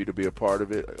 I'm happy to be a part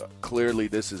of it. Clearly,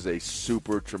 this is a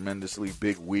tremendously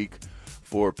big week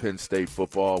for Penn State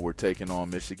football. We're taking on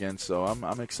Michigan, so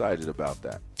I'm excited about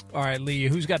that. All right, Lee,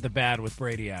 who's got the bad with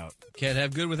Brady out? Can't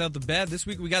have good without the bad. This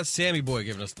week we got Sammy Boy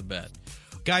giving us the bad.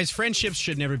 Guys, friendships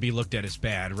should never be looked at as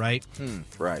bad, right?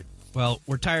 Right. Well,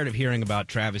 we're tired of hearing about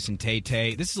Travis and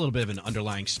Tay-Tay. This is a little bit of an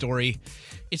underlying story.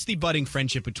 It's the budding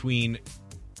friendship between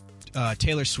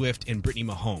Taylor Swift and Brittany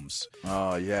Mahomes.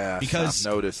 Oh, yeah. Because,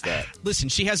 I've noticed that. Listen,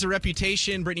 she has a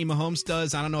reputation. Brittany Mahomes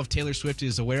does. I don't know if Taylor Swift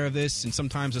is aware of this, and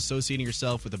sometimes associating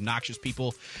yourself with obnoxious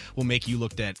people will make you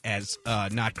looked at as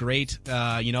not great,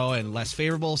 and less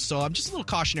favorable. So I'm just a little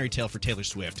cautionary tale for Taylor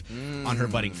Swift on her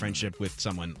budding friendship with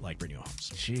someone like Brittany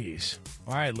Mahomes. Jeez.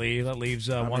 All right, Lee, that leaves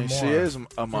one more. She is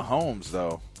a Mahomes,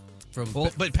 though.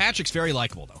 But Patrick's very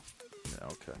likable, though.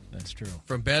 Okay. That's true.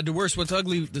 From bad to worse, what's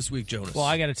ugly this week, Jonas? Well,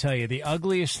 I got to tell you, the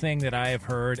ugliest thing that I have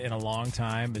heard in a long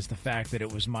time is the fact that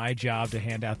it was my job to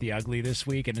hand out the ugly this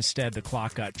week, and instead the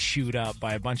clock got chewed up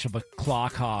by a bunch of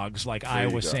clock hogs like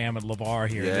Iowa Sam and LaVar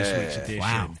here in this week's edition.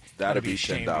 Wow. That'd be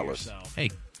 $10.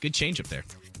 Hey, good change up there.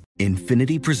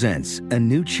 Infinity presents a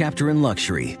new chapter in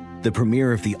luxury, the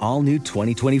premiere of the all-new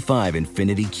 2025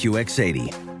 Infinity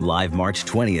QX80, live March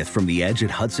 20th from the Edge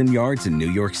at Hudson Yards in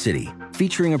New York City,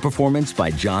 featuring a performance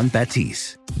by John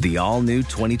Batiste. The all-new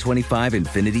 2025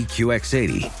 Infinity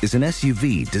QX80 is an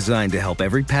SUV designed to help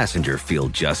every passenger feel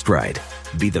just right.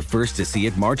 Be the first to see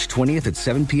it March 20th at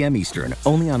 7 p.m. Eastern,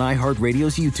 only on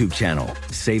iHeartRadio's YouTube channel.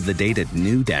 Save the date at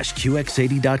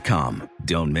new-QX80.com.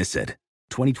 Don't miss it.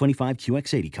 2025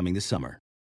 QX80 coming this summer.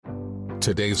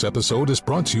 Today's episode is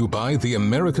brought to you by the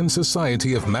American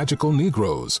Society of Magical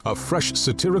Negroes, a fresh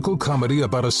satirical comedy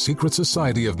about a secret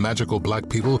society of magical black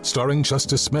people starring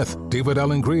Justice Smith, David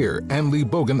Allen Greer, Ann Lee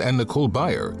Bogan, and Nicole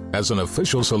Byer. As an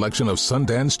official selection of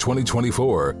Sundance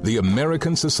 2024, the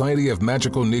American Society of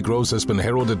Magical Negroes has been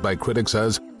heralded by critics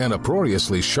as an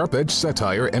uproariously sharp-edged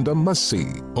satire and a must-see.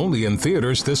 Only in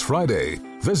theaters this Friday.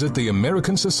 Visit the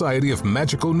American Society of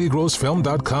Magical Negroes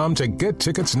Film.com to get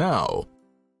tickets now.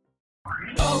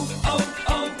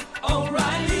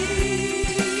 O'Reilly.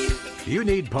 You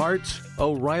need parts?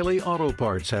 O'Reilly Auto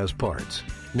Parts has parts.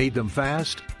 Need them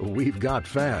fast? We've got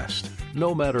fast.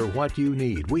 No matter what you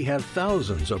need, we have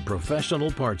thousands of professional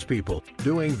parts people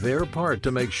doing their part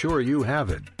to make sure you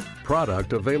have it.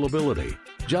 Product availability.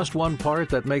 Just one part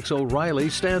that makes O'Reilly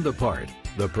stand apart.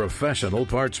 The professional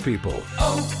parts people.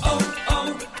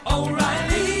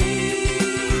 O'Reilly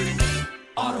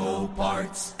Auto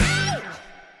Parts.